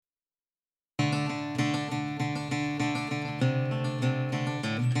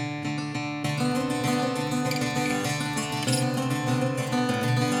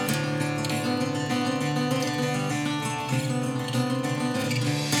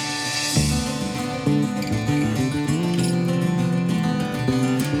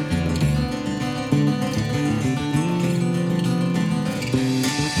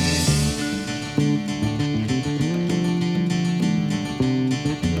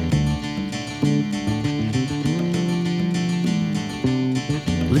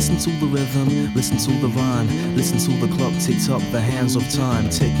Listen to the rhythm, listen to the rhyme, listen to the clock tick tock, the hands of time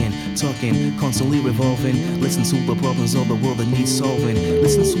ticking, talking, constantly revolving. Listen to the problems of the world that need solving.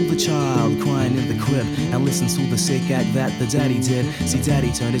 Listen to the child crying in the crib, and listen to the sick act that the daddy did. See,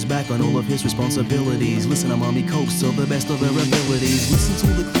 daddy turned his back on all of his responsibilities. Listen to mommy coax to the best of her abilities. Listen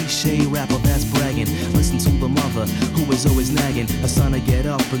to the cliche rapper that's bragging. Listen to the mother who is always nagging a son to get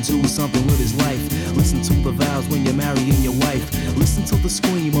up and do something with his life. Listen to the vows when you're marrying your wife. Listen to the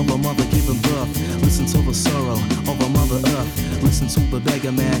scream of a mother giving birth. Listen to the sorrow of a mother earth. Listen to the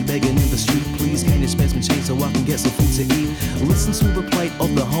beggar man begging in the street. Please can you spare some change so I can get some food to eat? Listen to the plight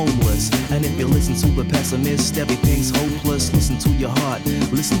of the homeless. And if you listen to the pessimist, everything's hopeless. Listen to your heart,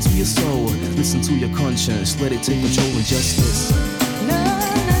 listen to your soul, listen to your conscience. Let it take control and justice.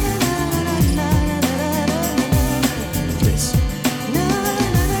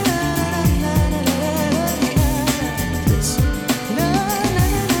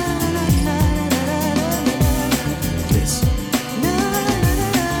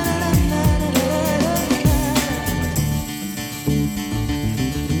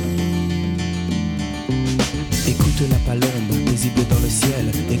 Écoute la palombe, paisible dans le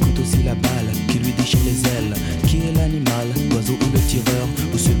ciel. Écoute aussi la balle qui lui déchire les ailes. Qui est l'animal, l'oiseau ou le tireur,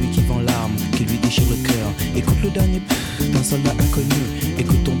 ou celui qui vend l'arme, qui lui déchire le cœur. Écoute le dernier d'un soldat inconnu.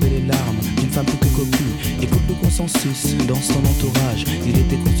 Écoute tomber les larmes d'une femme plus que cocue. Écoute le consensus dans son entourage. Il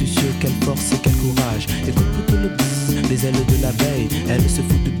était consciencieux, quelle force et quel courage. Écoute plutôt le bzzz des ailes de l'abeille. Elle se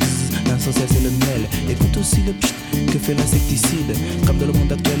fout du bzzz, l'insensé c'est le miel. Écoute aussi le pchit que fait l'insecticide. Comme dans le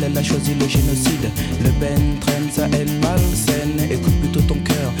monde actuel, elle a choisi le génocide. Le Ben traîne sa haine malsaine. Écoute plutôt ton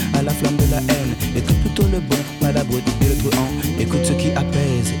cœur à la flamme de la haine. Écoute plutôt le bon, pas la brute et le truand. Écoute ce qui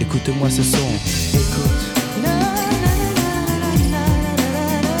apaise, écoute-moi ce son. Écoute.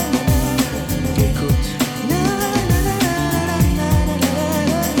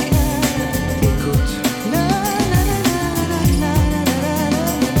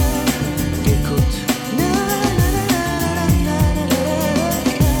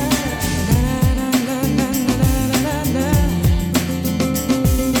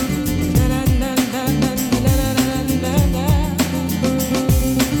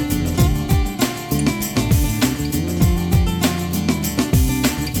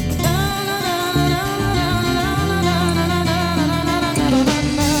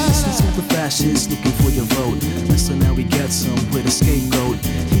 Looking for your vote. Listen, now he gets him with a scapegoat.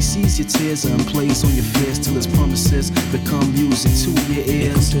 He sees your tears and plays on your fears till his promises become music to your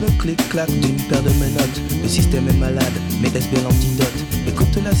ears. Écoute le clic-clac d'une paire de menottes. Le système est malade, mais est-ce bien l'antidote?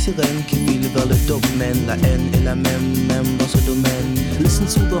 Écoute la sirène qui file vers le domaine. La haine est la même dans ce domaine. Listen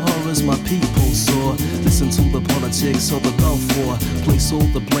to the horrors my people saw. Listen to the politics of the Gulf War. Place all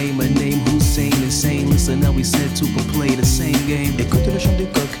the blame and name Hussein insane. Listen, now we said to play the same game. Écoute le chant du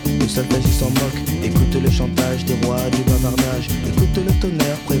coq, le solfège il s'en moque. Écoute le chantage des rois du bavardage. Écoute le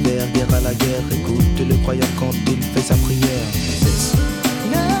tonnerre, prévert, guerre à la guerre. Écoute le croyant quand il fait sa prière.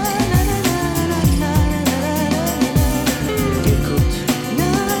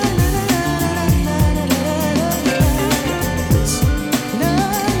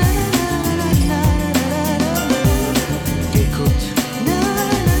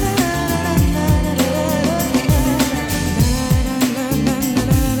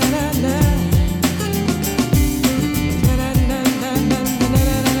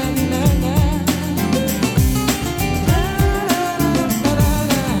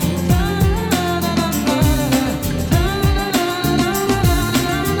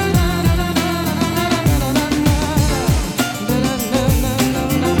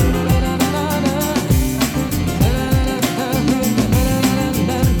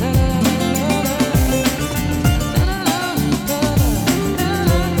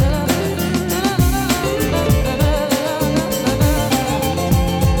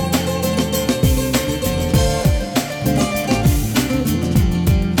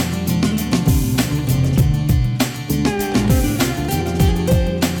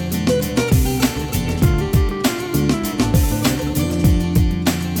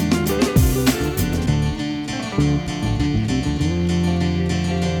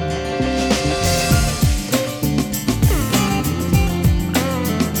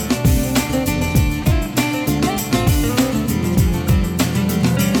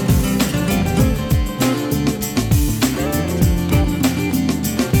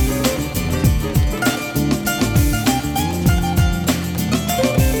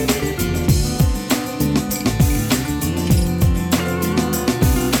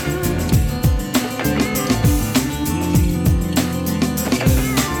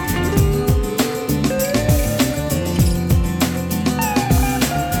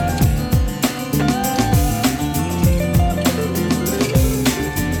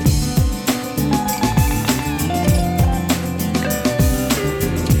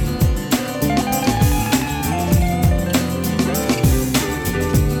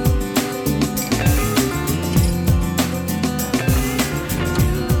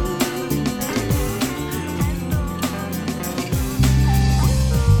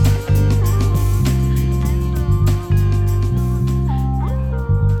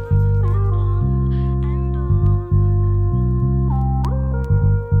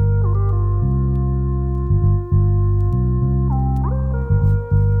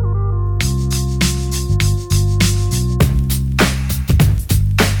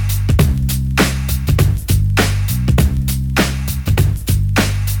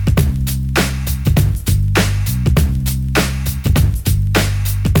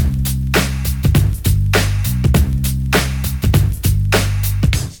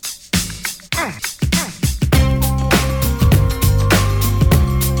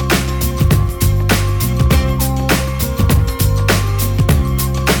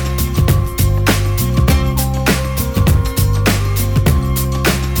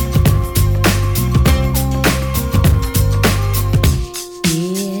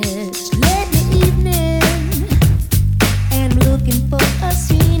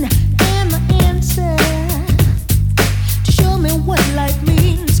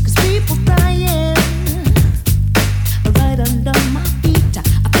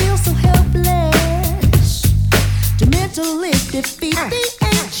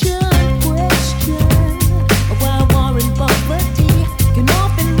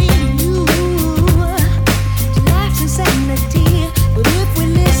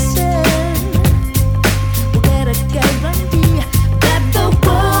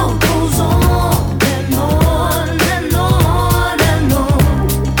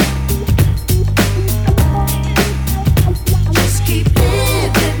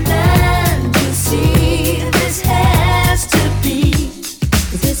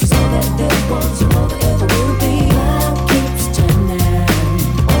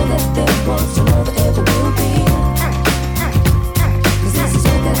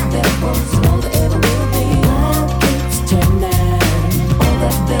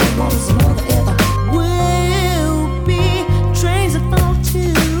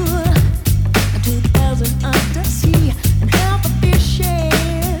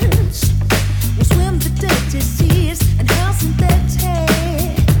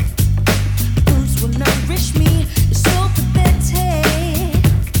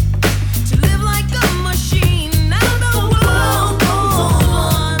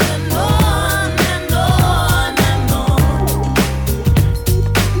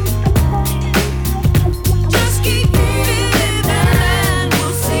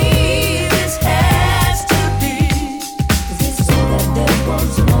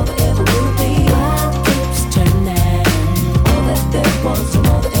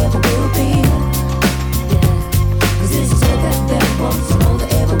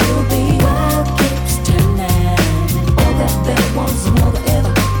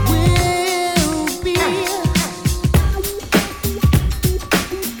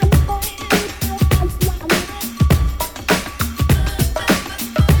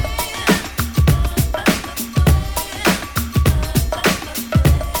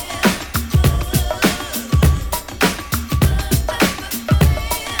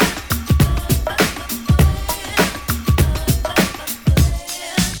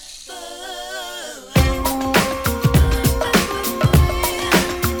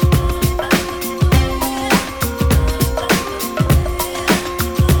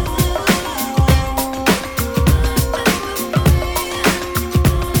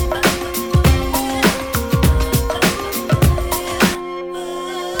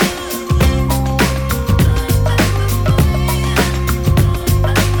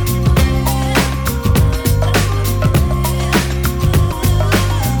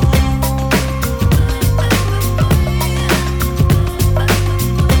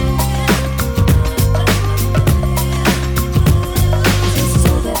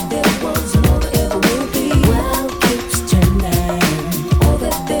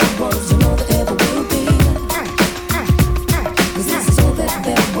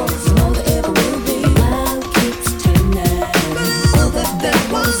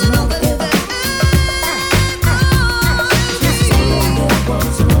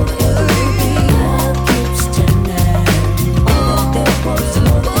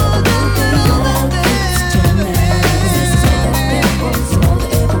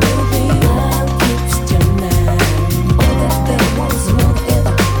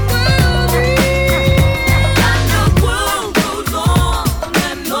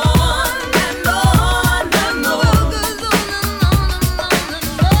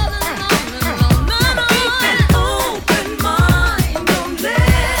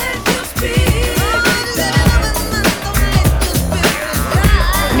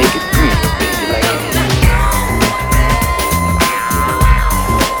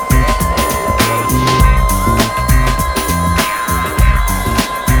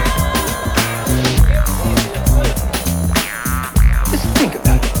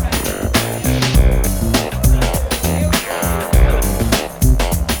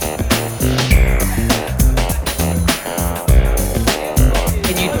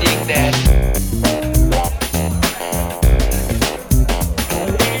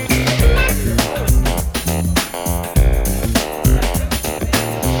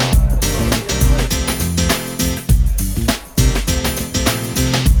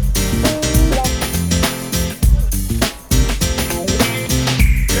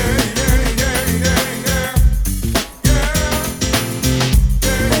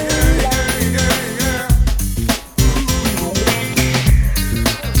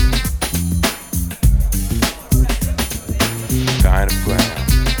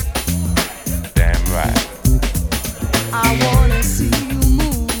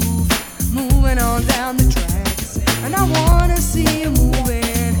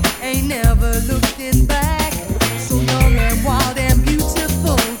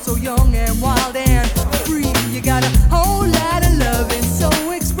 got a whole lot of loving.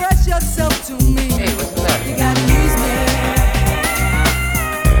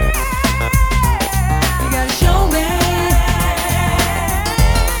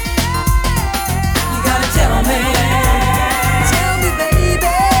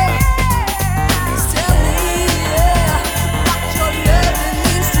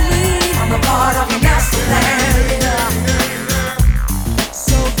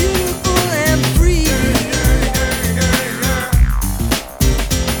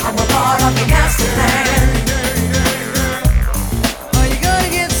 part of your master plan. Are you gonna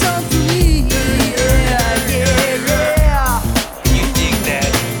get some for me? Yeah, yeah, yeah. You dig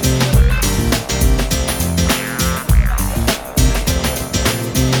that?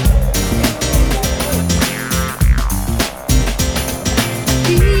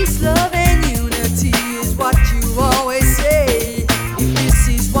 Peace, love, and unity is what you always say. If this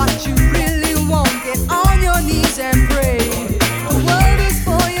is what you really want, get on your knees and pray. The world is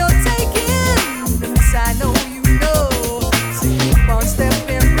for your taking. This I know you know. So keep on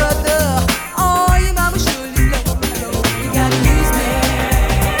stepping, brother. Oh, your mama surely know. You gotta use me.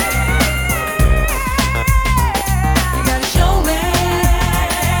 You gotta show me.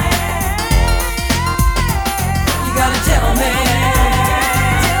 You gotta tell me.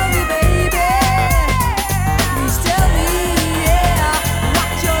 Tell me, baby. Please tell me, yeah,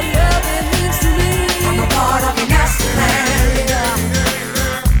 what your loving means to me. I'm a part of your master plan, yeah.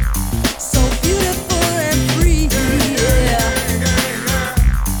 So beautiful and free, yeah.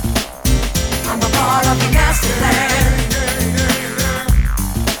 I'm a part of your master plan.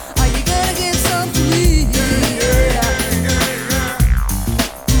 Are you gonna get some for me? Yeah.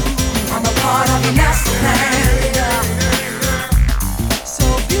 I'm a part of your master plan, yeah. So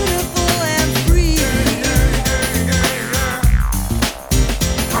beautiful and free.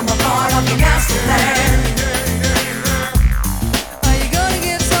 I'm a part of your master plan. Are you gonna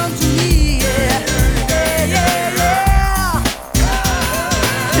give some to me? Yeah, yeah, yeah, yeah.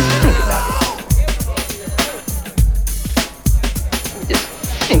 Just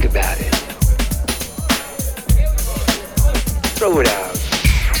think about it. Throw it out.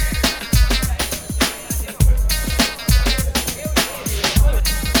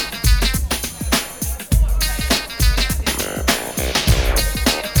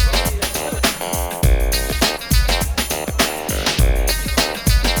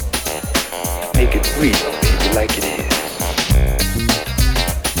 Make it real, baby, like it is.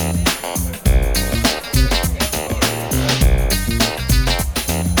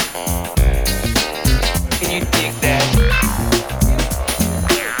 Can you dig that?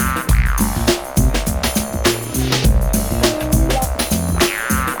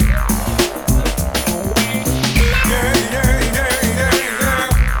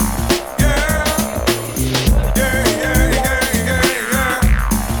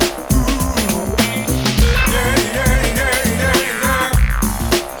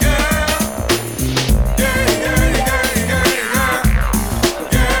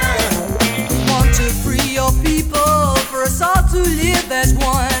 Want to free your people, for us all to live as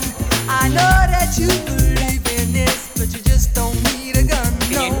one. I know that you believe in this, but you just don't need a gun.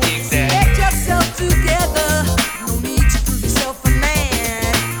 No, you dig that? get yourself together. No need to prove yourself a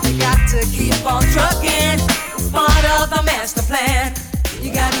man. You got to keep on trucking. It's part of the master plan.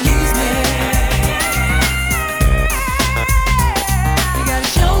 You gotta use me. You gotta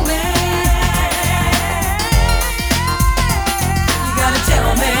show me. You gotta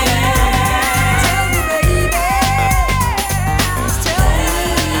tell me. Tell me, baby. Please tell me,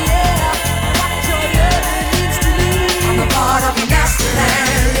 yeah, what your loving means to me. I'm a part of your master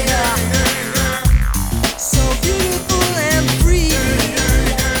plan, yeah. So beautiful and free.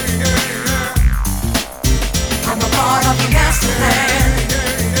 I'm a part of your master plan.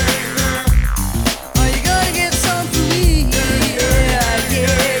 Are you gonna get some for me? Yeah,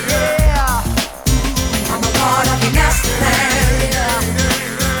 yeah, yeah. I'm a part of your master plan, yeah.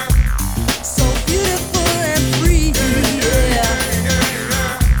 So beautiful and free, yeah.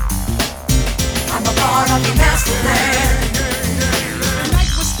 I'm a part of your master plan. The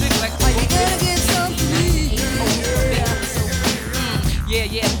night was thick like Are you gonna get some for me?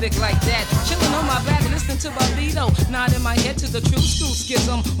 yeah, thick like that. Chilling on my back, listening to Barbato. Nodding my head to the true school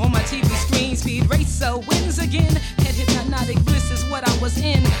schism. On my TV screen, speed racer wins again. Head hypnotic bliss is what I was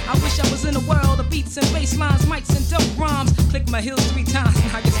in. I wish I was in a world of beats and bass lines, mics and dope rhymes. Click my heels 3 times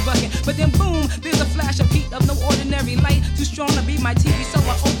and I get bucking. But then boom, there's a flash of heat of no ordinary light. Too strong to be my TV, so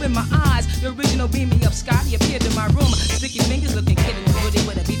I open my eyes. The original beam me up Scotty appeared in my room. Sticky fingers looking kid in the hoodie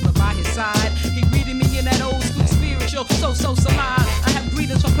with a beeper by his side. He greeted me in that old school spiritual, so Solaar. I have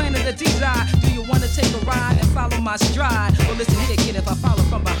greetings from Planet of Adiddi. Do you wanna take a ride and follow my stride? Well, listen here, kid, if I follow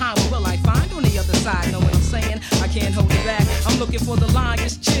from behind, what will I find on the other side? Know what I'm saying? I can't hold it back. I'm looking for the line,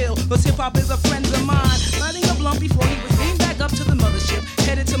 just chill. Cause hip hop is a friend of mine. Lighting a blunt before he was beamed back up to the mothership.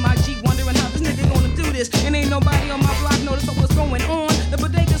 Headed to my G, wondering how this nigga gonna do this. And ain't nobody on my block noticed what was going on. The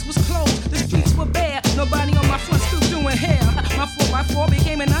bodegas was closed, the streets were bare. Nobody on my front still doing hair. My 4x4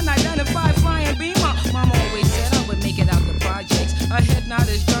 became an unidentified flying beamer. Mama always said I would make it out the projects. A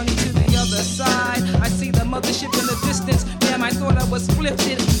Headnodda's journey to the other side. I see the mothership in the distance. Damn, I thought I was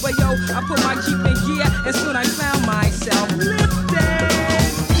splifted. But yo, I put my Jeep in gear, and soon I found myself lifted.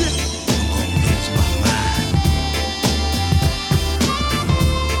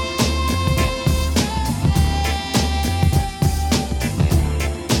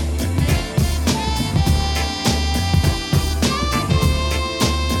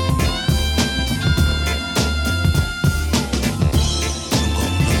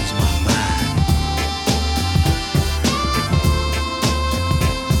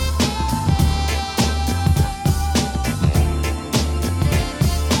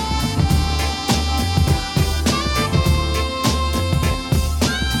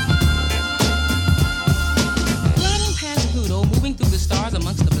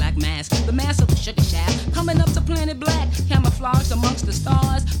 Amongst the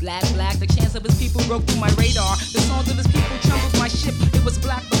stars, black, the chance of his people broke through my radar. The songs of his people trembled my ship. It was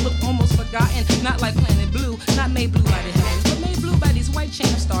black but looked almost forgotten. Not like Planet Blue, not made blue by the heavens, but made blue by these white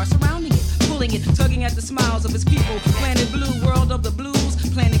chain of stars surrounding it, pulling it, tugging at the smiles of his people. Planet Blue, world of the blues,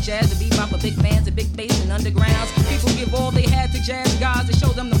 Planet Jazz, the bebop of big bands and big bass and undergrounds. People give all they had to jazz gods to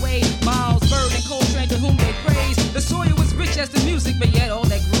show them the way. Miles, Bird, and Coltrane to whom they praise. The soil was rich as the music, but yet all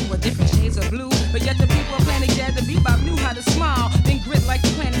that grew were different shades of blue. But yet the people of Planet Jazz, the bebop knew how to smile. Then grit like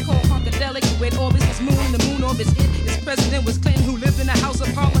the planet called Funkadelic, with orbits was moon, the moon orbits it. His president was Clinton, who lived in the House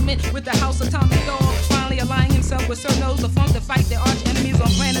of Parliament with the House Atomic Dog, finally aligning himself with Sir Nose the Funk to fight their arch enemies on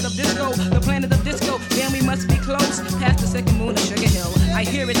Planet of Disco. The Planet of Disco, damn, we must be close, past the second moon of Sugar Hill. I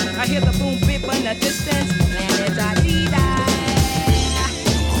hear it, I hear the boom bip in the distance. Planet Adiddi.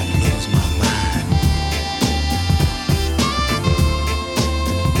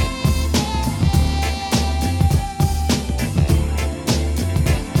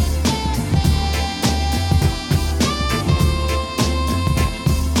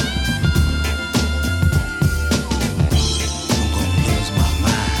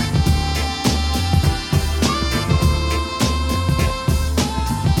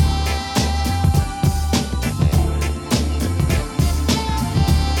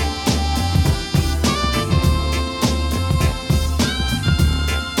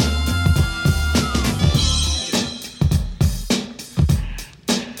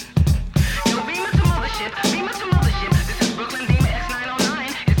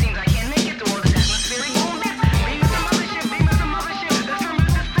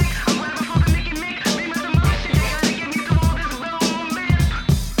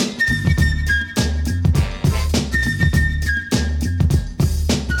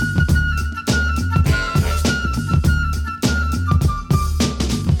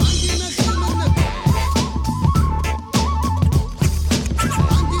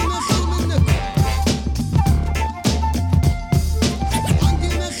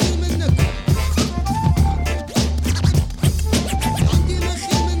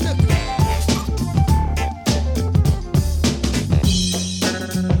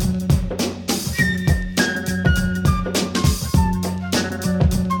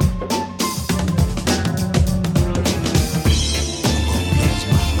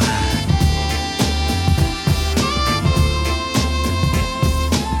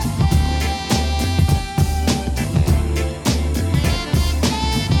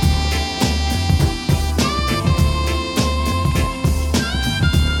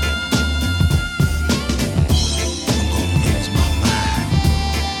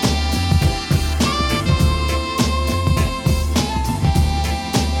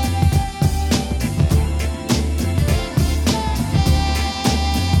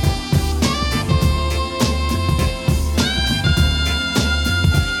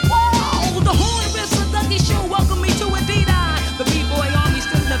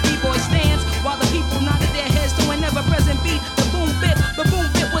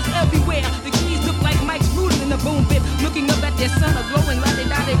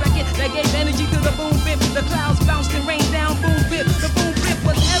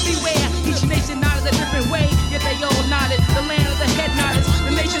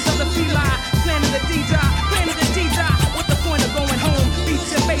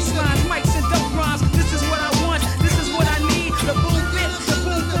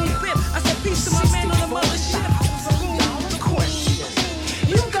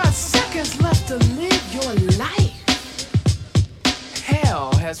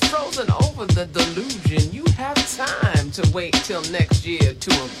 Wait till next year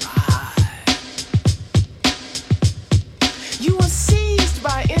to arrive. You are seized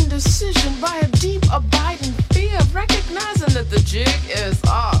by indecision, by a deep abiding fear of recognizing that the jig is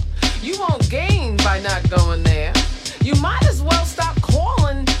up. You won't gain by not going there. You might as well stop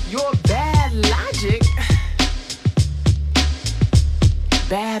calling your bad logic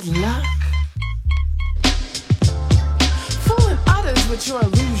bad bad luck? Fooling others with your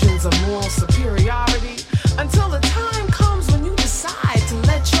illusions of moral superiority until the time comes when you decide to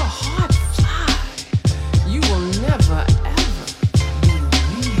let your heart fly. You will never ever be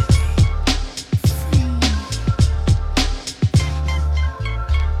really free.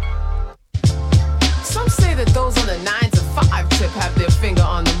 Some say that those on the 9 to 5 tip have their finger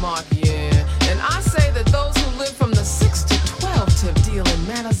on the mark, yeah. And I say that those who live from the 6 to 12 tip deal in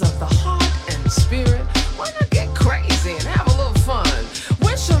matters of the heart and spirit. Why not get crazy and have a little fun?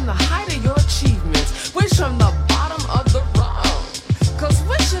 Wish from the height of your achievements. Wish from the bottom of the rung. Cause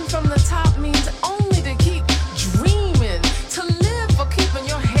wishing from the top means only to keep dreaming. To live for keeping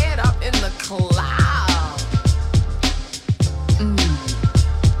your head up in the clouds.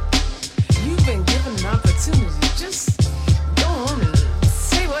 You've been given an opportunity. Just go on and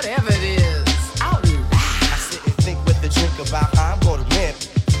say whatever it is out loud. I sit and think with the drink about how I'm gonna win.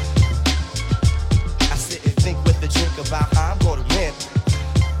 I sit and think with the drink about how I'm gonna win.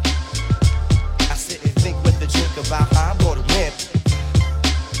 I sit and think with the drink about how I'm gonna win.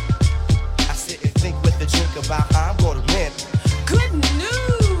 I sit and think with the drink about how I'm gonna win. Good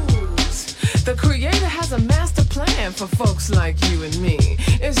news! The Creator has a master plan for folks like you and me.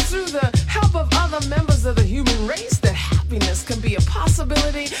 It's through the help of other members of the human race that happiness can be a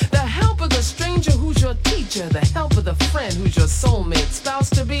possibility. The help of the stranger who's your teacher. The help of the friend who's your soulmate spouse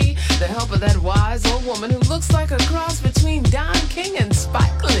to be. The help of that wise old woman who looks like a cross between Don King and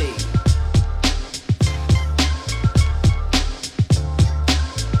Spike Lee.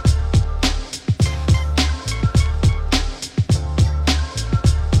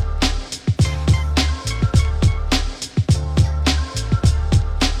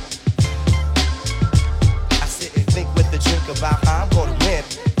 I sit and think with the drink about how I'm gonna win.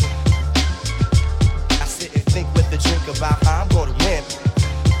 I sit and think with the drink about how I'm gonna win.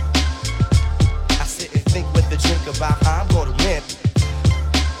 I sit and think with the drink about how I'm gonna win.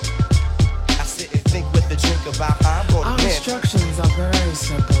 I sit and think with the drink about how I'm Our gonna win. instructions are very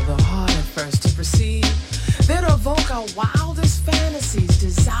simple, though hard at first to perceive. They're to evoke our wildest fantasies,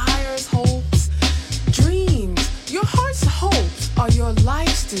 desires, hopes, dreams. Your heart's hopes are your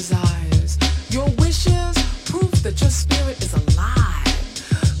life's desires. Your wishes, proof that your spirit is alive.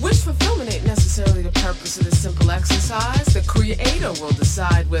 Wish fulfillment ain't necessarily the purpose of this simple exercise. The Creator will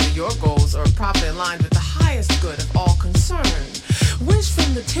decide whether your goals are properly aligned with the highest good of all concerned. Wish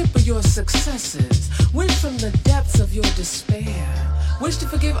from the tip of your successes. Wish from the depths of your despair. Wish to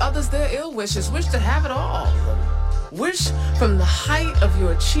forgive others their ill wishes. Wish to have it all. Wish from the height of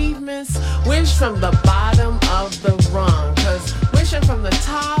your achievements. Wish from the bottom of the rung. Cause wishing from the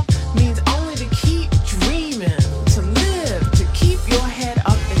top means only to keep dreaming. To live, to keep your head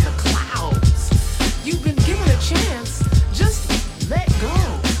up in the clouds. You've been given a chance. Just let go.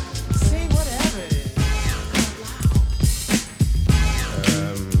 Say whatever it is.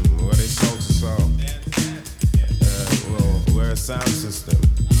 What is soul to soul? Well, we're a sound system,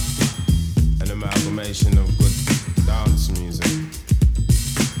 an amalgamation of good dance music.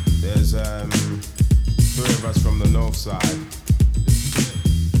 There's 3 of us from the north side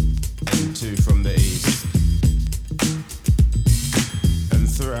and 2 from the east. And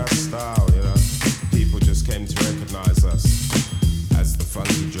through our style, you know, people just came to recognize us as the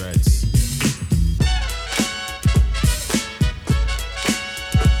Funky Dreads.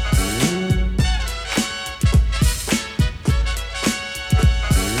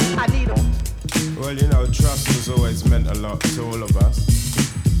 Well, you know, trust has always meant a lot to all of us.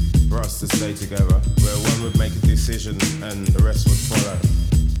 For us to stay together, where one would make a decision and the rest would follow.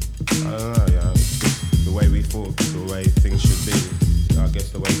 I don't know, you know, it's just the way we thought, the way things should be. I guess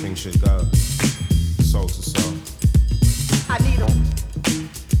the way things should go. Soul to soul.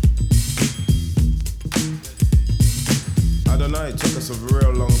 I don't know, it took us a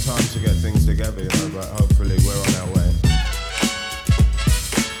real long time to get things together, you know, but hopefully we're on our way.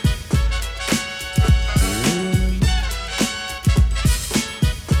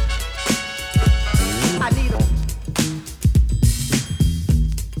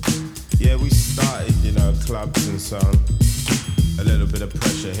 Yeah, we started, you know, clubs and so on. A little bit of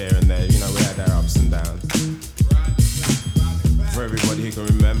pressure here and there, you know, we had our ups and downs. For everybody who can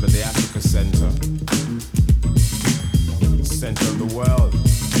remember the Africa Center of the world,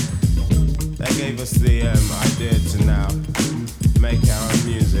 they gave us the idea to now make our own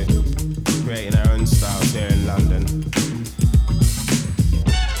music, creating our own styles here in London.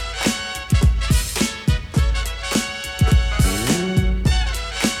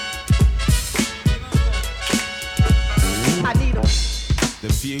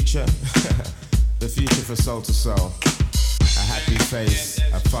 The future for Soul to Soul. A happy face,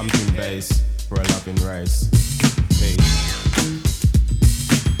 a thumping bass for a loving race. Peace.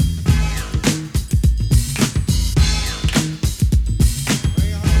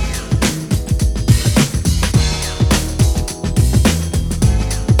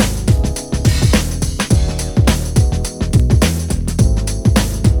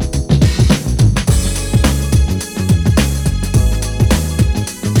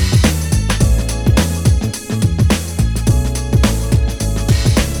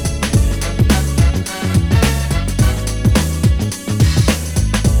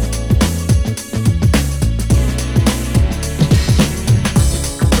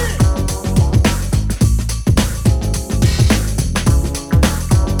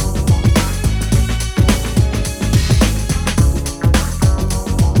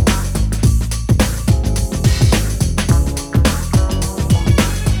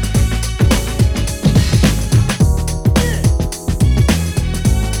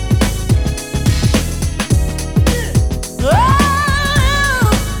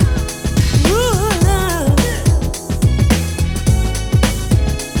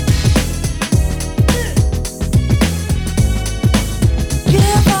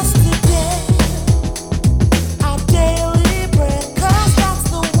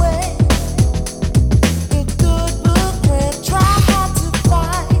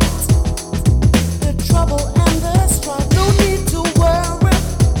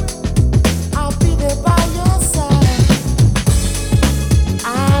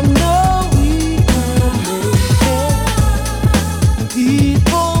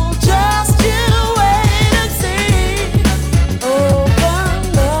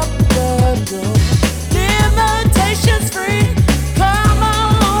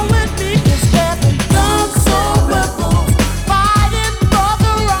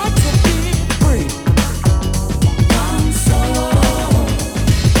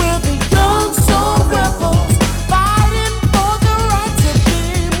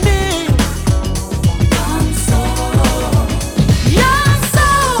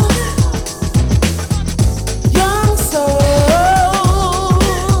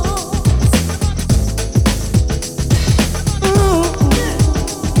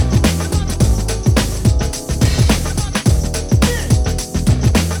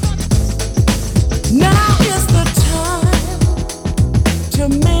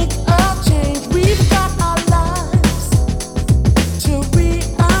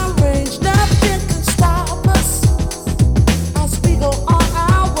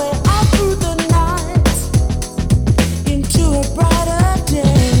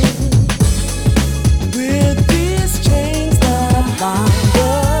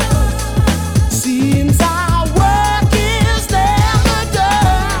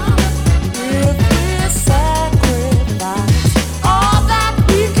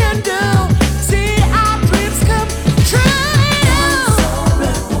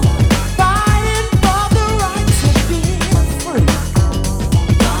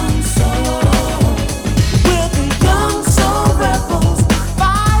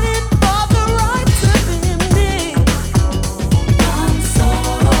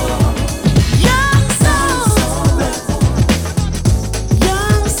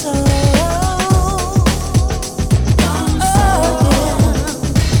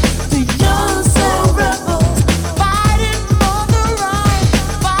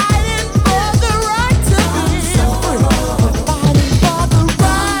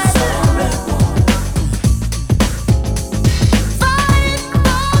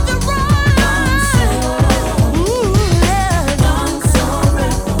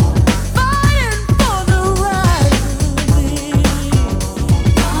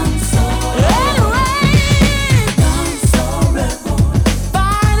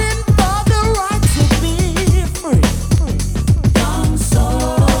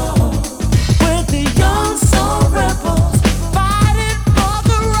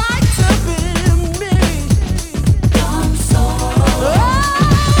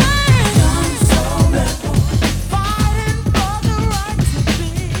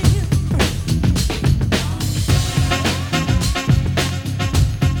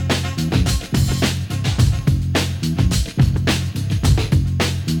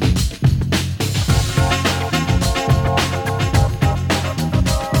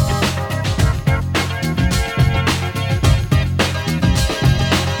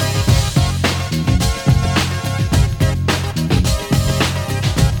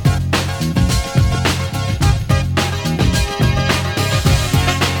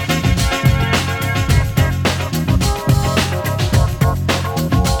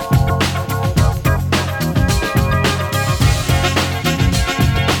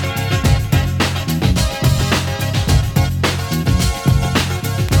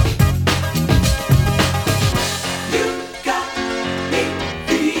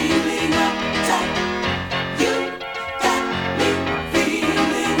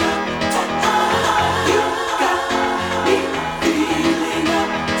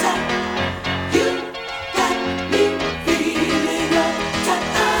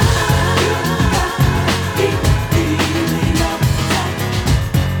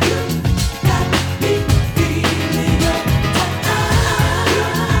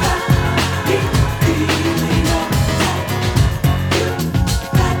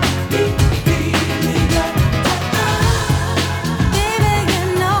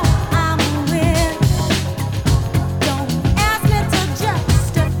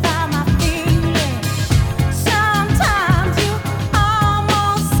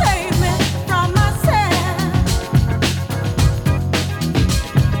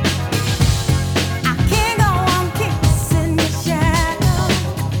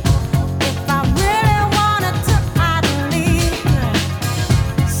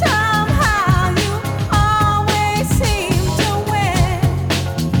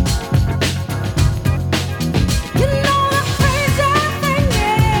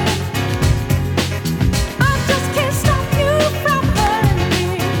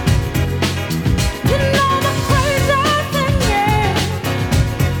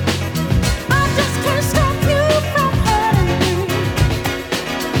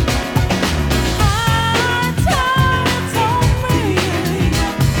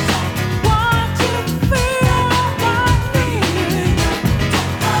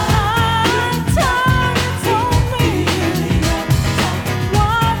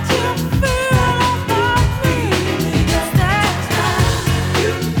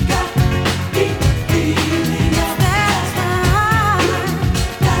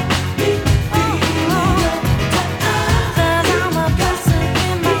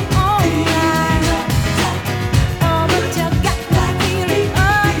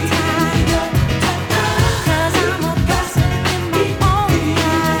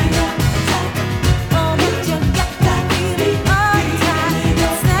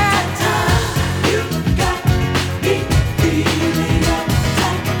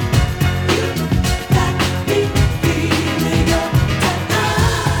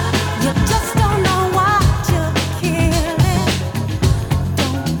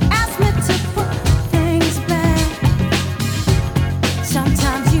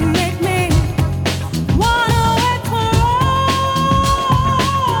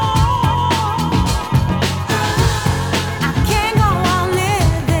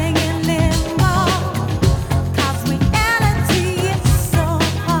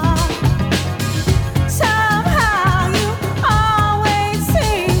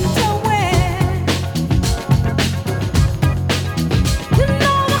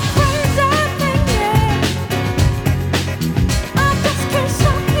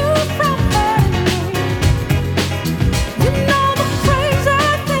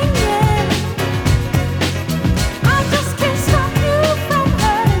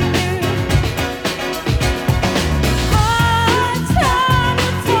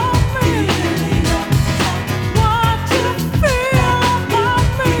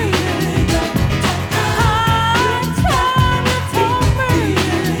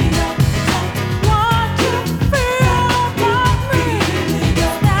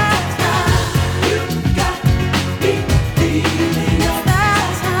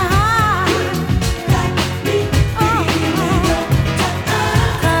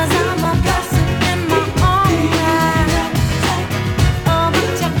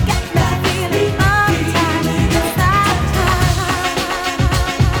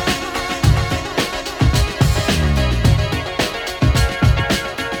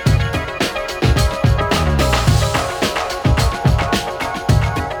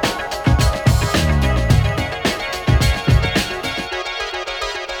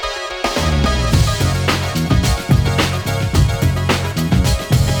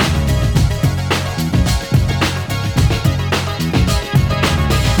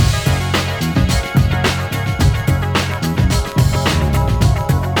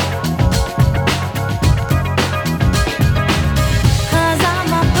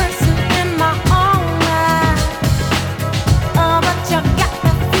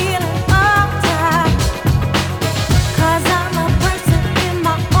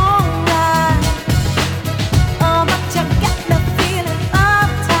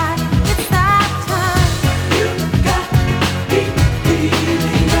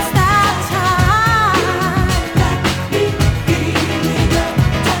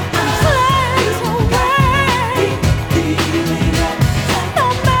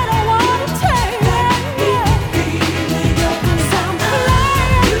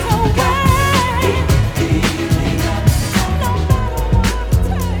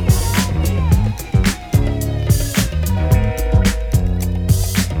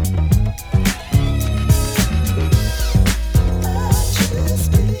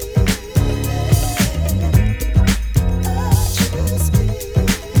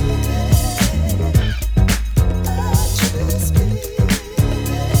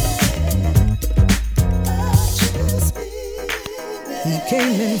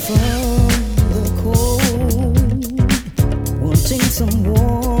 from the cold, wanting some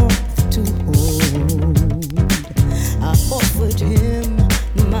warmth to hold. I offered him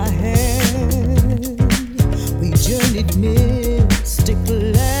my hand. We journeyed mystic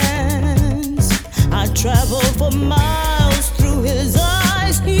lands. I traveled for miles through his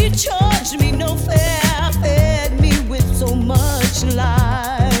eyes. He charged me no fare, fed me with so much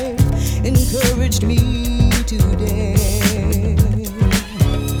life, encouraged me to dare.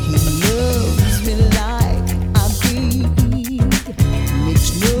 He loves me like I be, makes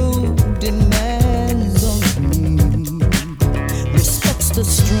no demands on me, respects the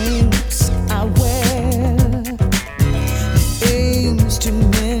strengths I wear. He aims to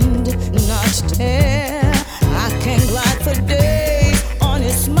mend, not tear. I can glide for days on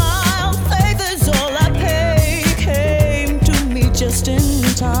his smile. Faith is all I pay. Came to me just in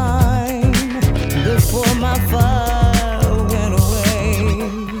time before my fire went away.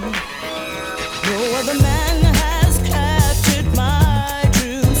 No other man has captured my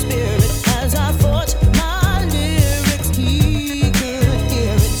true spirit as I thought my lyrics he could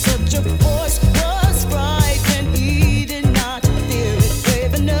hear it. Such a force was frightened, he did not fear it.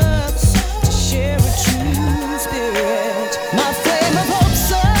 Brave enough to share a true spirit. My flame of hope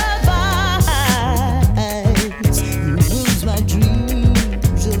survives. He moves my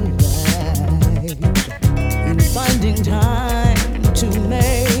dreams alive. In finding time to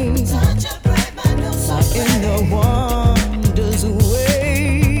make such a brave man, no so in the wonders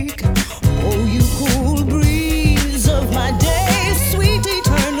awake. Oh, you cool breeze of my day, sweet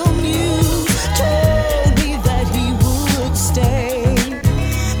eternal muse, told me that he would stay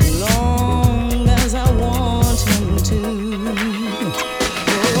long as I want him to.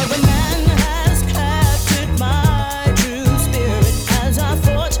 No other man has captured my true spirit as I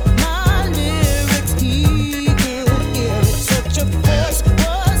thought my lyrics he could hear it. Such a force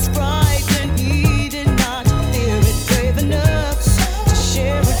was frightened, he did not fear it. Brave enough to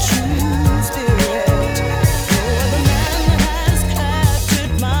share a true spirit. No other man has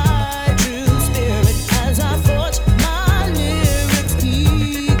captured my true spirit as I thought my lyrics he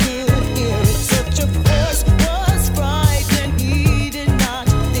could hear it. Such a force was frightened, he did not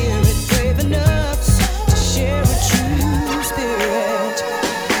fear it. Brave enough to share a true spirit.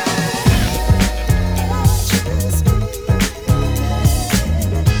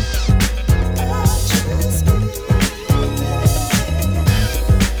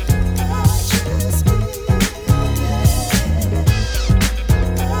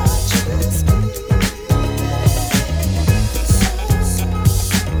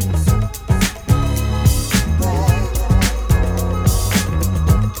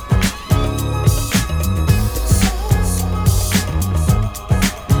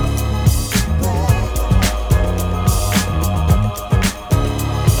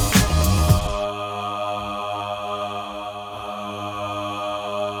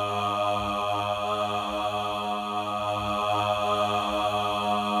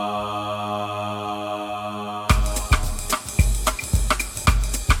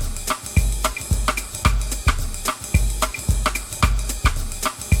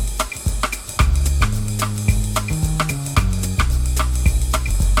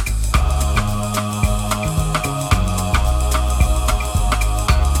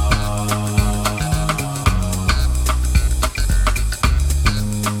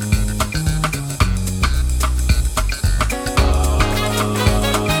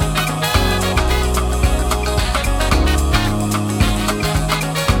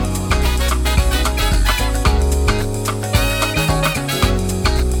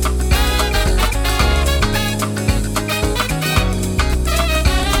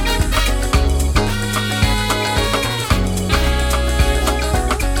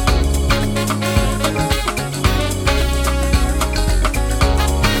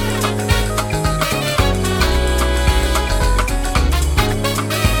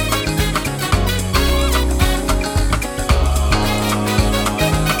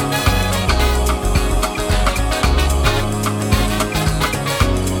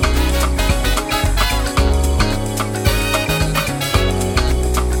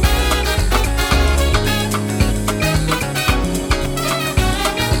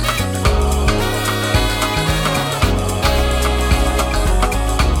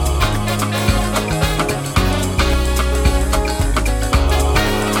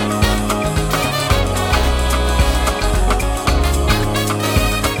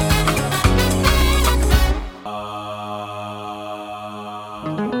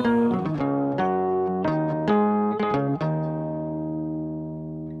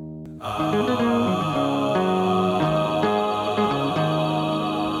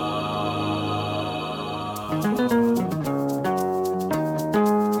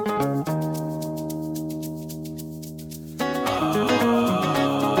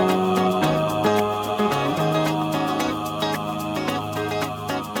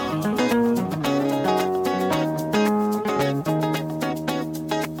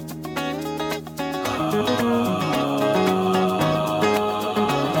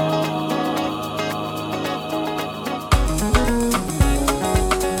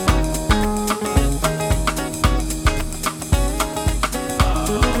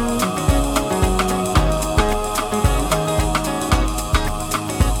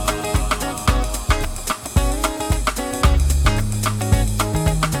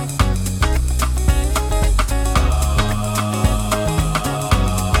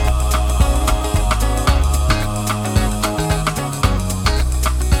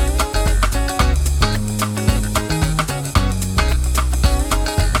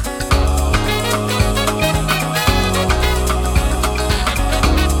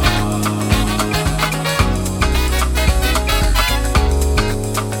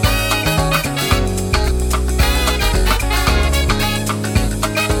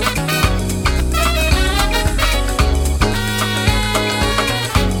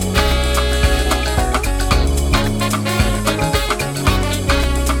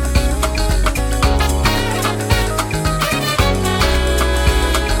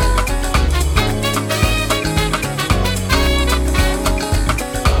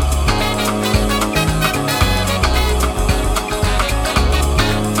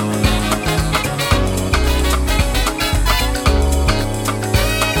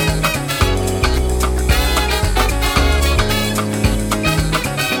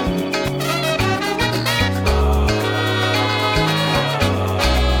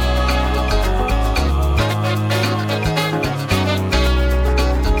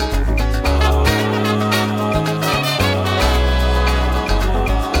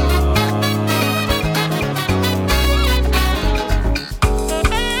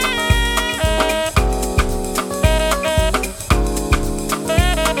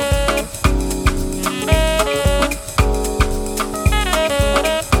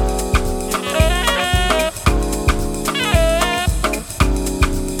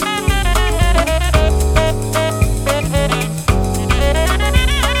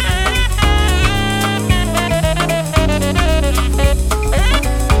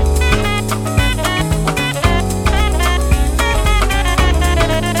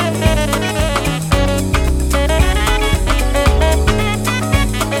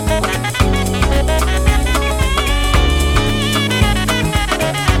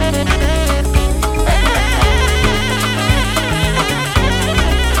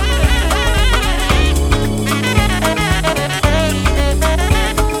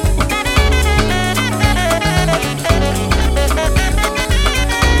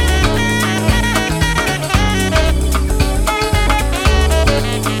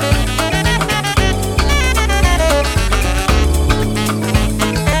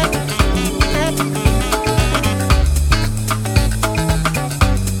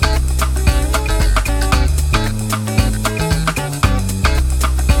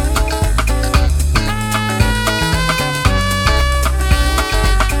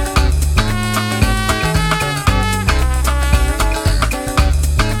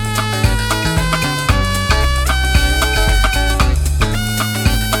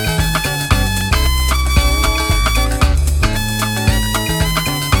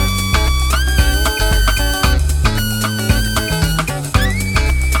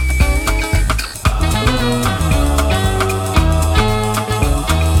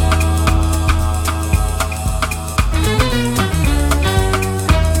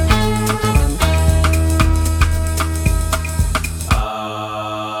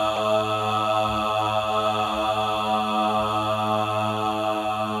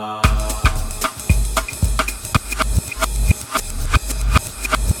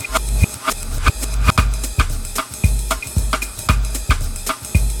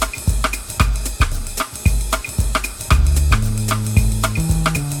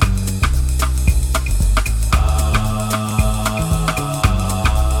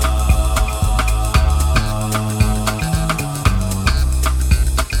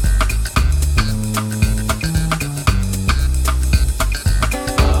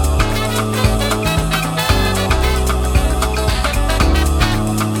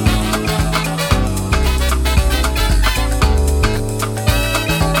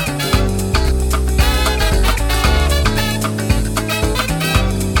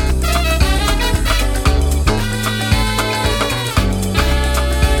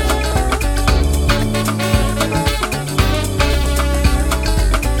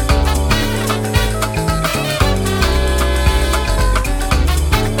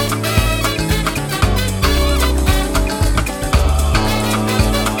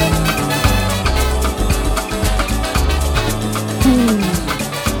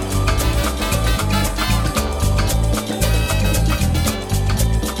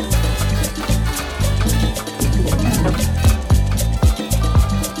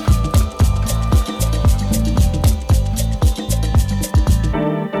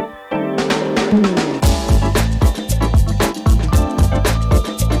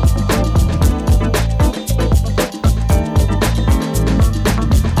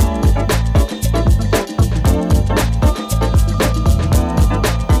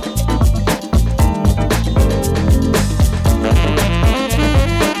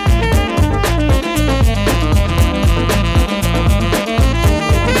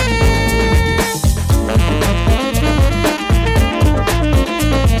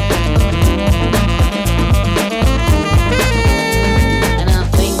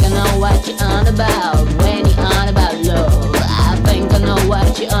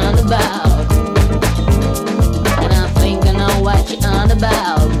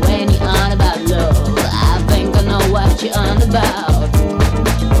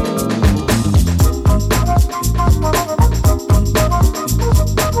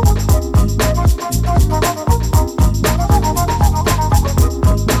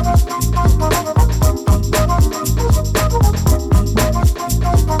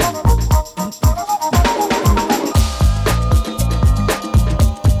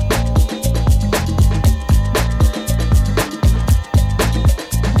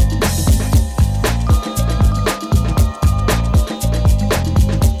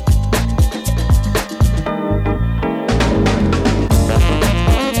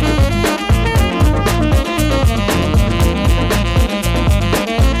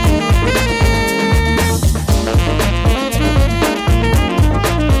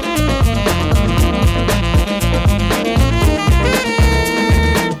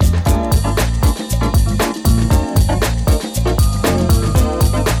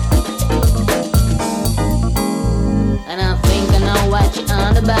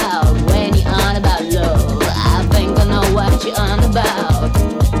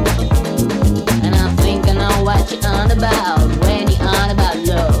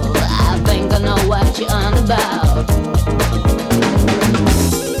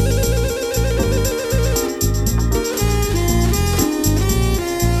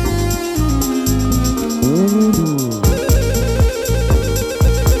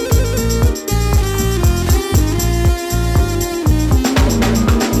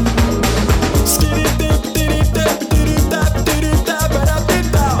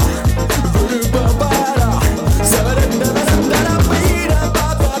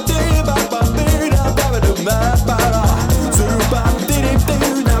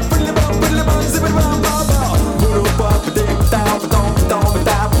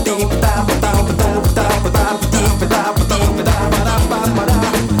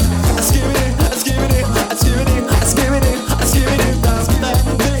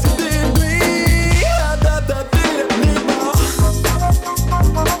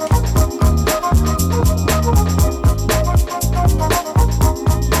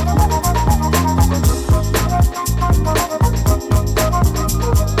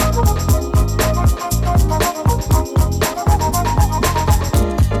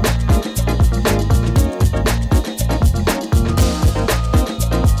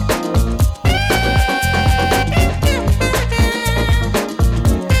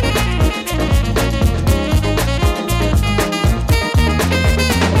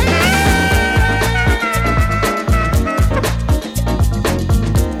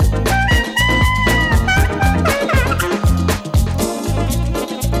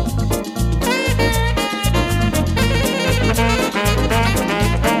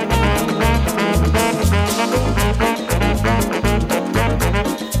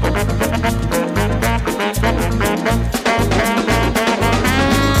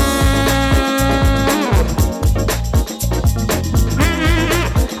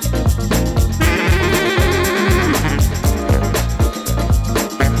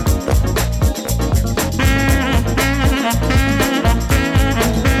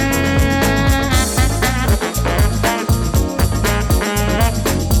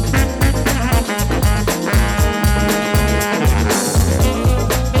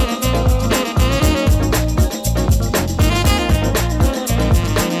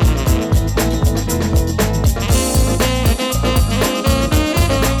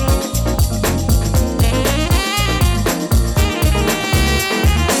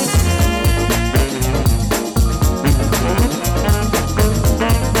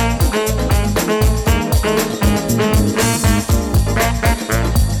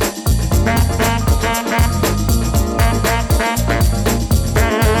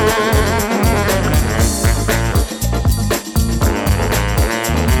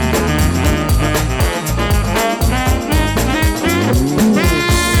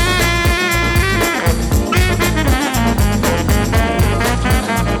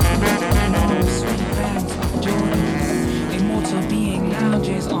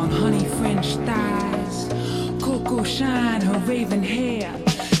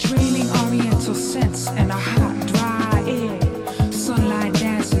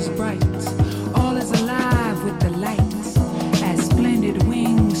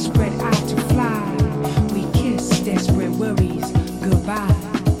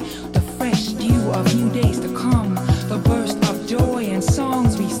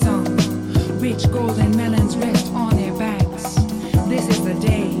 songs we sung. Rich golden melons rest on their backs. This is the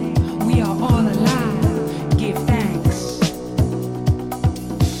day we are all alive. Give thanks.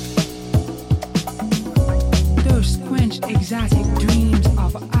 Thirst quenched exotic dreams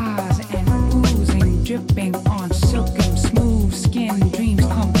of ours and oozing, dripping on silken smooth skin. Dreams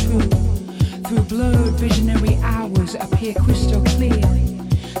come true. Through blurred visionary hours appear crystal clear.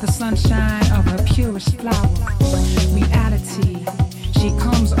 The sunshine of her purest flower. Reality, she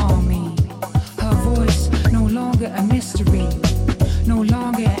comes on me. Her voice no longer a mystery, no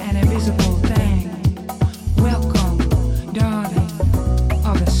longer an invisible thing. Welcome, darling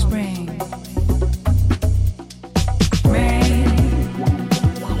of the spring. Rain,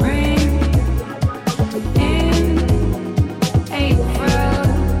 rain, in April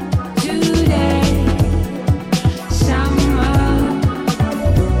today. Summer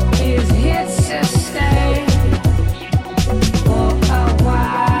is here to stay for a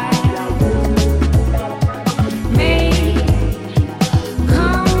while. May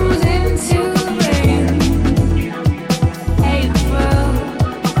comes into rain. April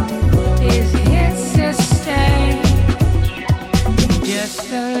is here to stay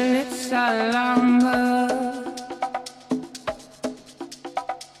just a little longer.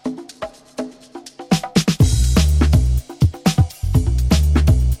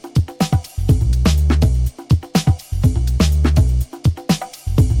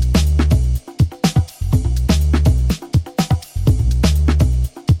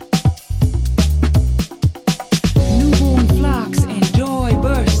 Newborn flocks in joy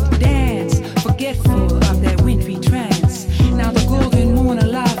burst, dance, forgetful of their wintry trance. Now the golden moon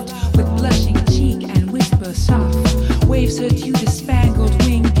aloft, with blushing cheek and whisper soft, waves her to the spangled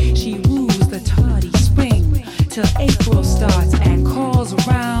wing. She woos the tardy spring, till April starts and calls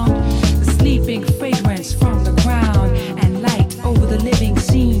around. The sleeping fragrance from the ground, and light over the living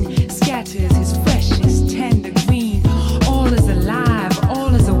scene scatters his freshest tender green. All is alive,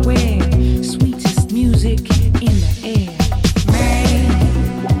 all is aware, sweetest music in the air.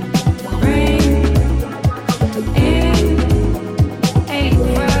 Rain, in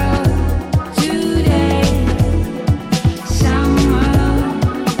April today. Summer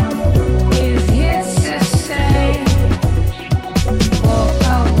is here to stay for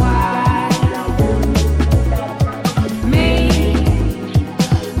a while. May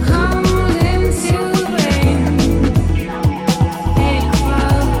comes into rain.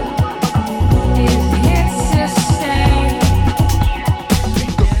 April is here to stay.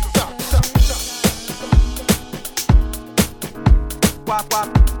 Wop, wop.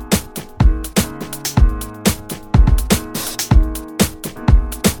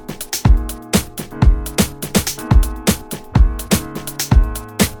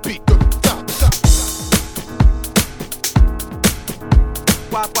 Beat the top, top.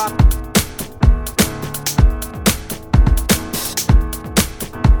 Wop, wop.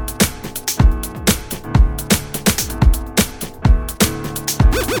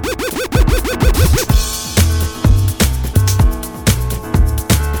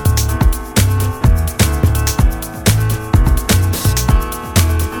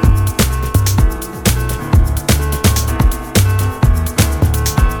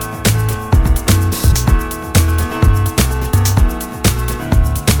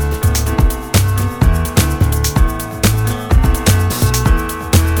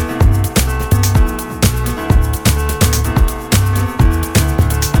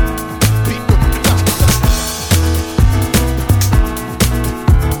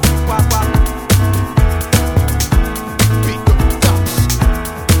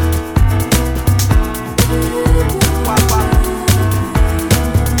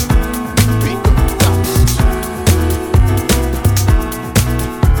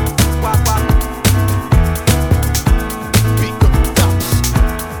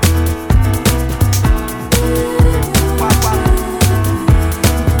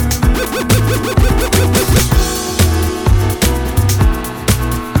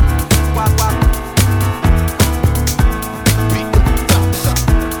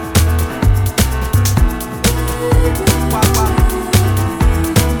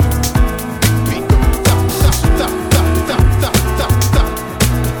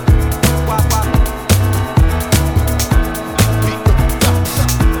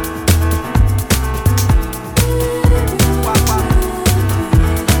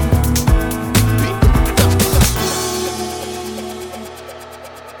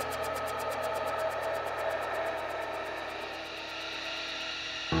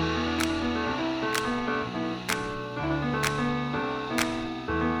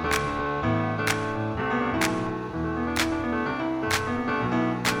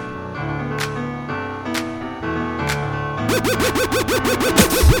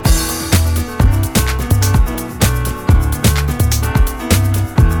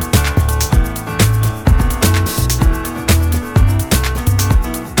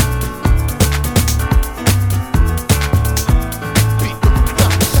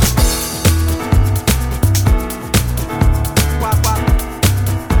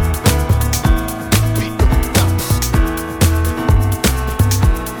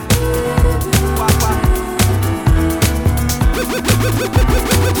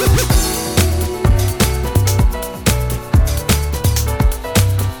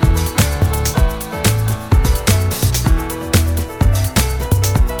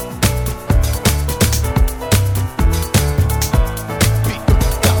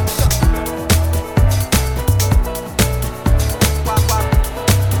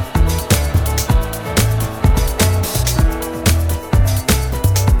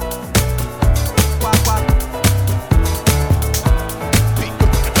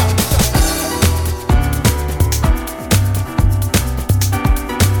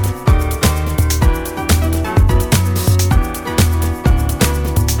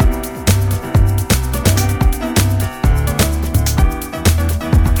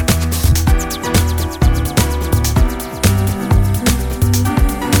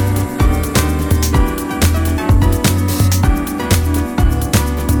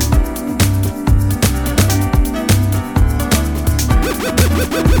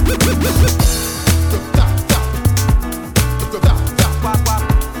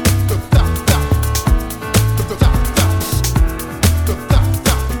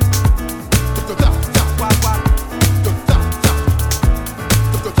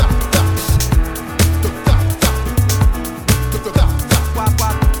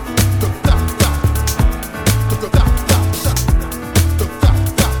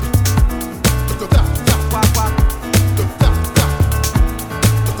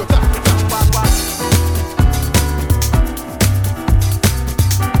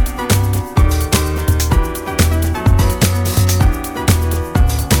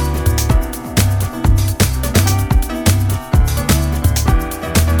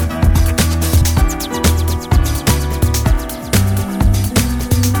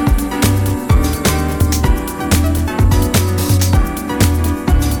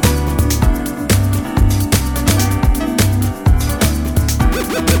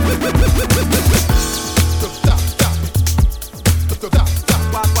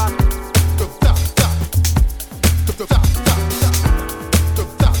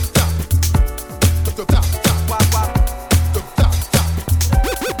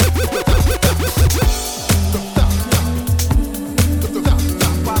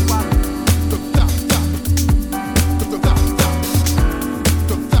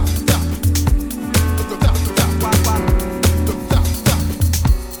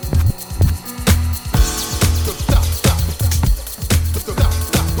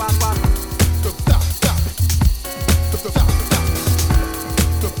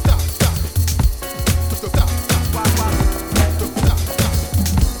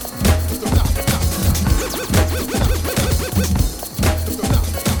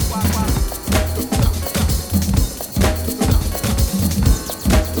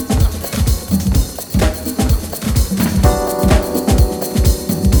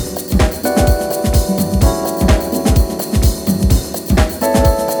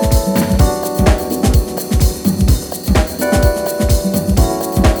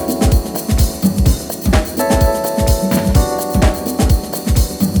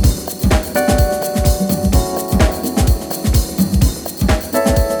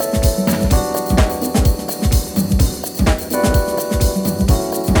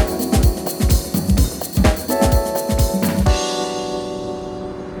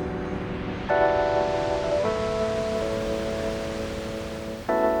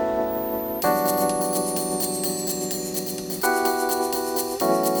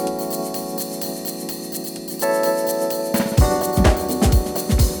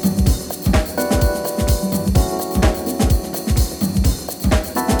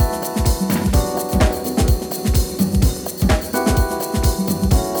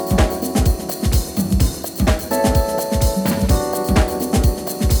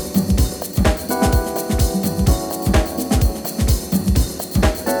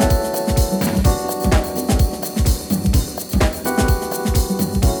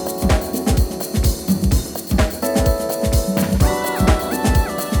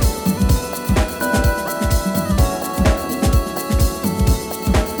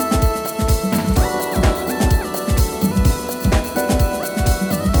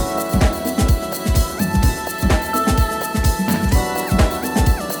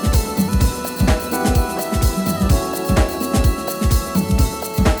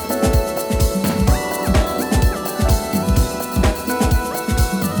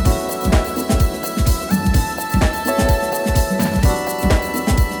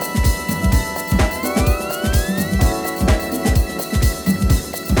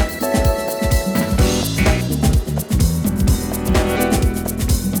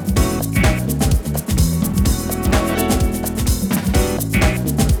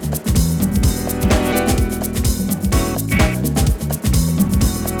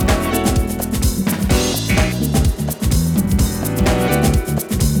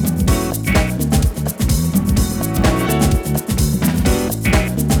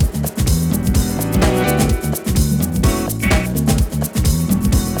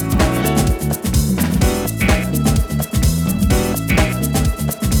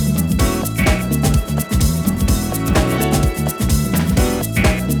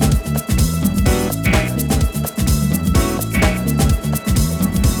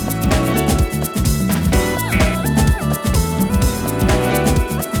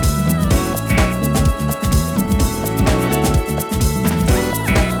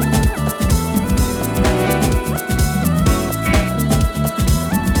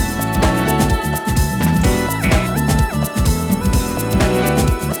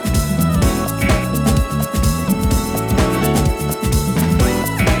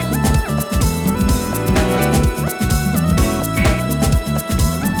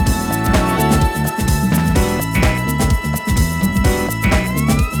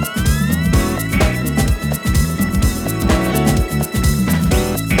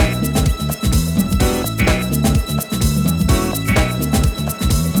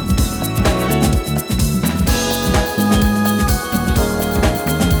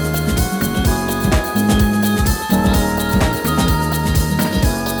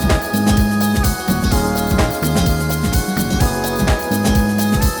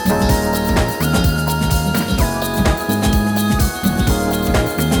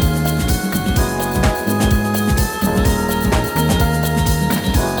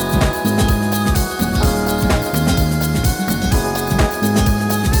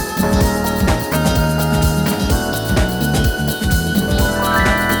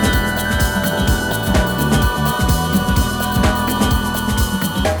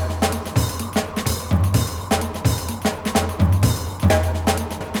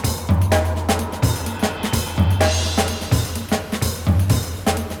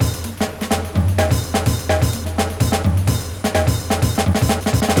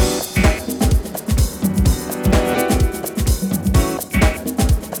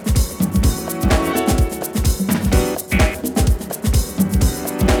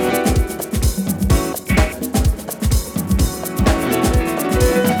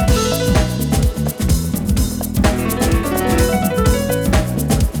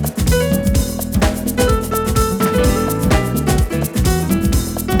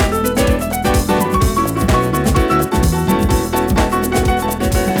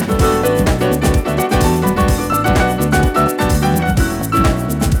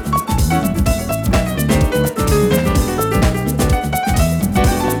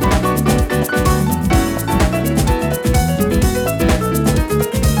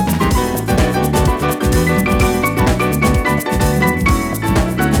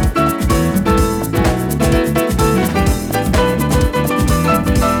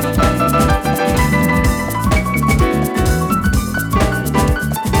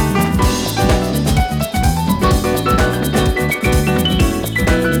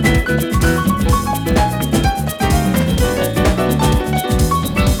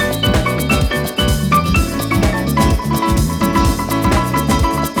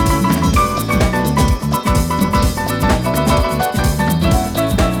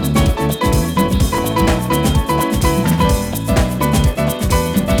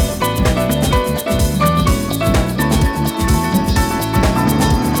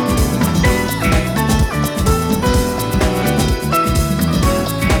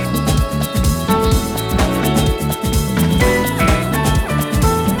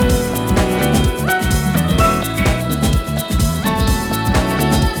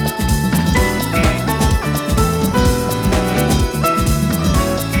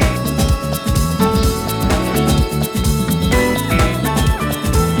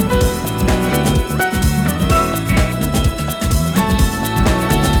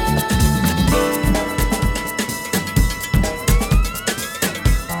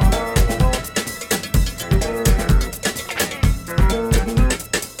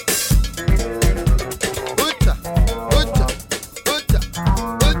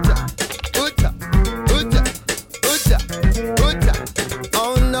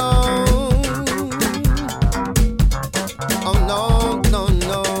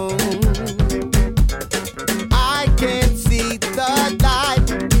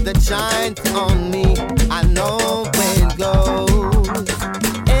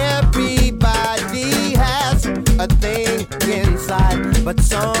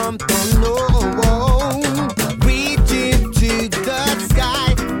 something new. Reach into the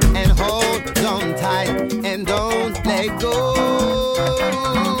sky and hold on tight and don't let go.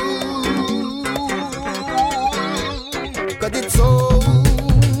 Cause it's so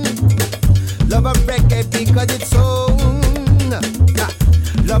love a reggae because it's so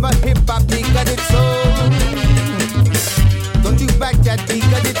love a hip hop because it's so. Don't you back that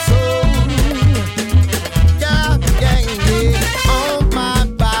because it's so. Yeah, yeah, yeah. On my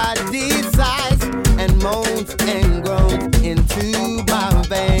body sighs and moans and groans into my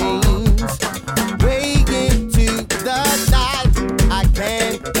veins. Way into the night, I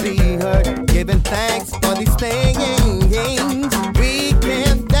can't be hurt. Giving thanks for these things. We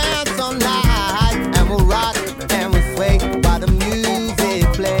can dance all night and we'll rock and we'll sway while the music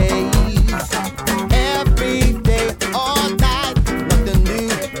plays. Every day, all night, nothing new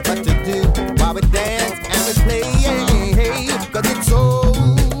but to do while we dance and we play. Cause it's so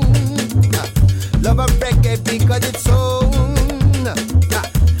love a reggae because it's so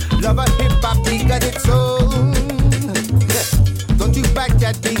love a hip hop because it's so. Don't you back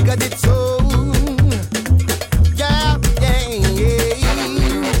that because it's so.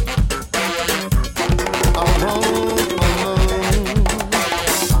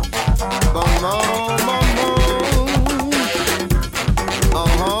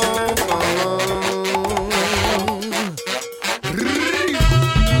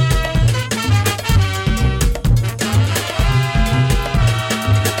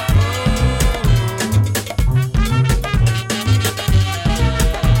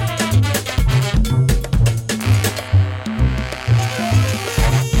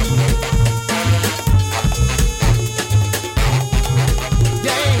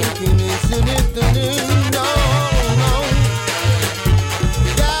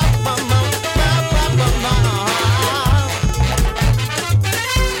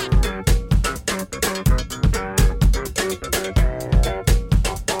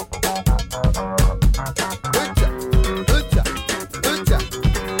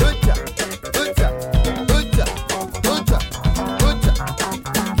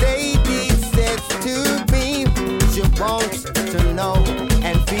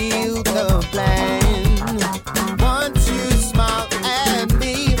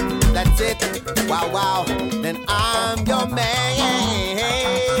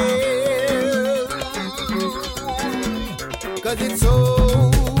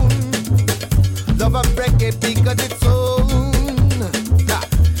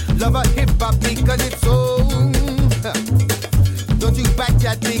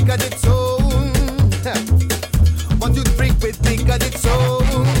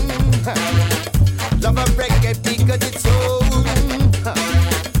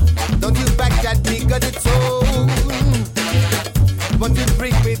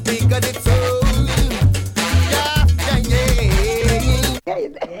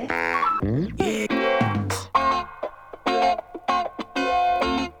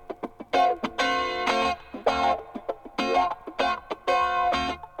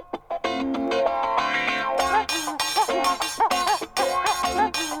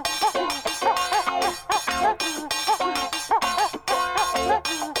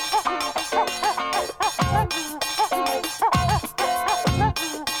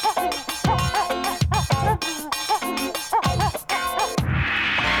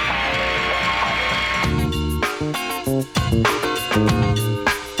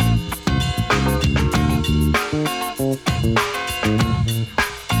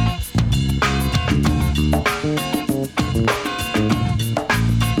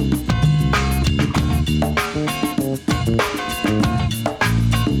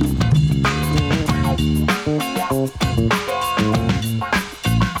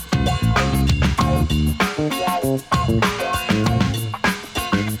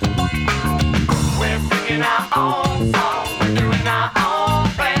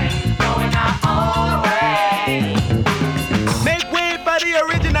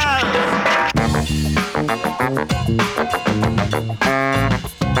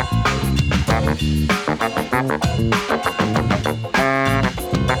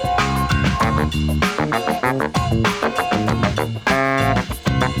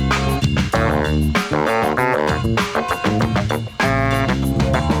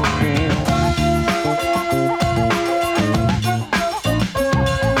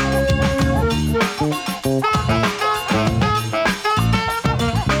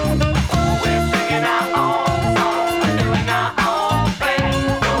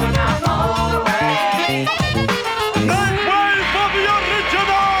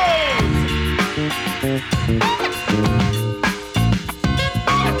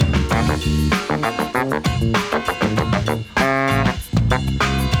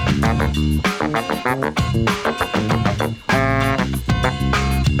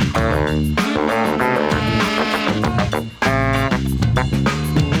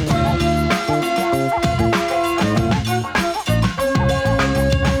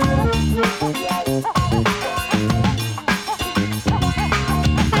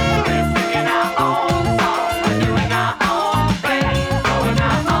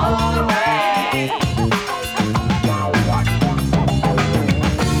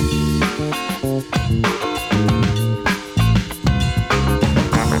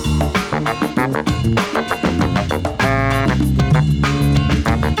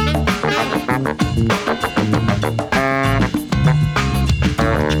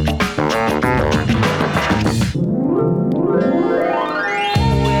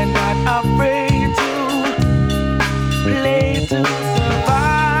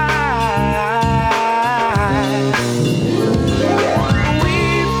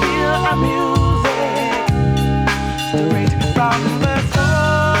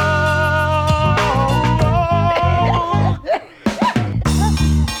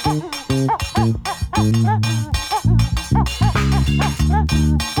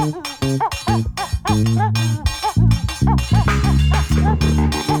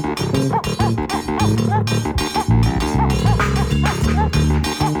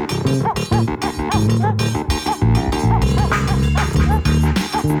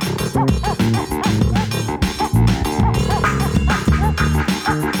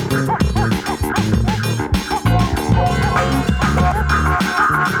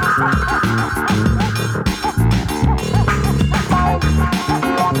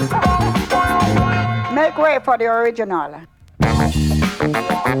 for the original.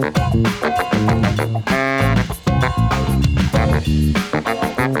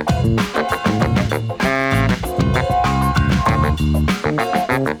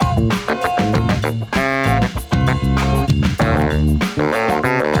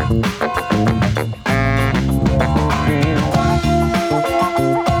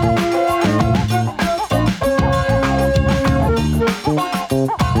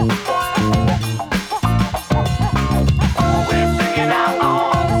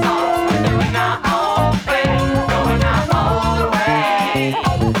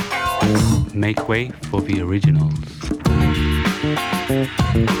 Make way for the originals.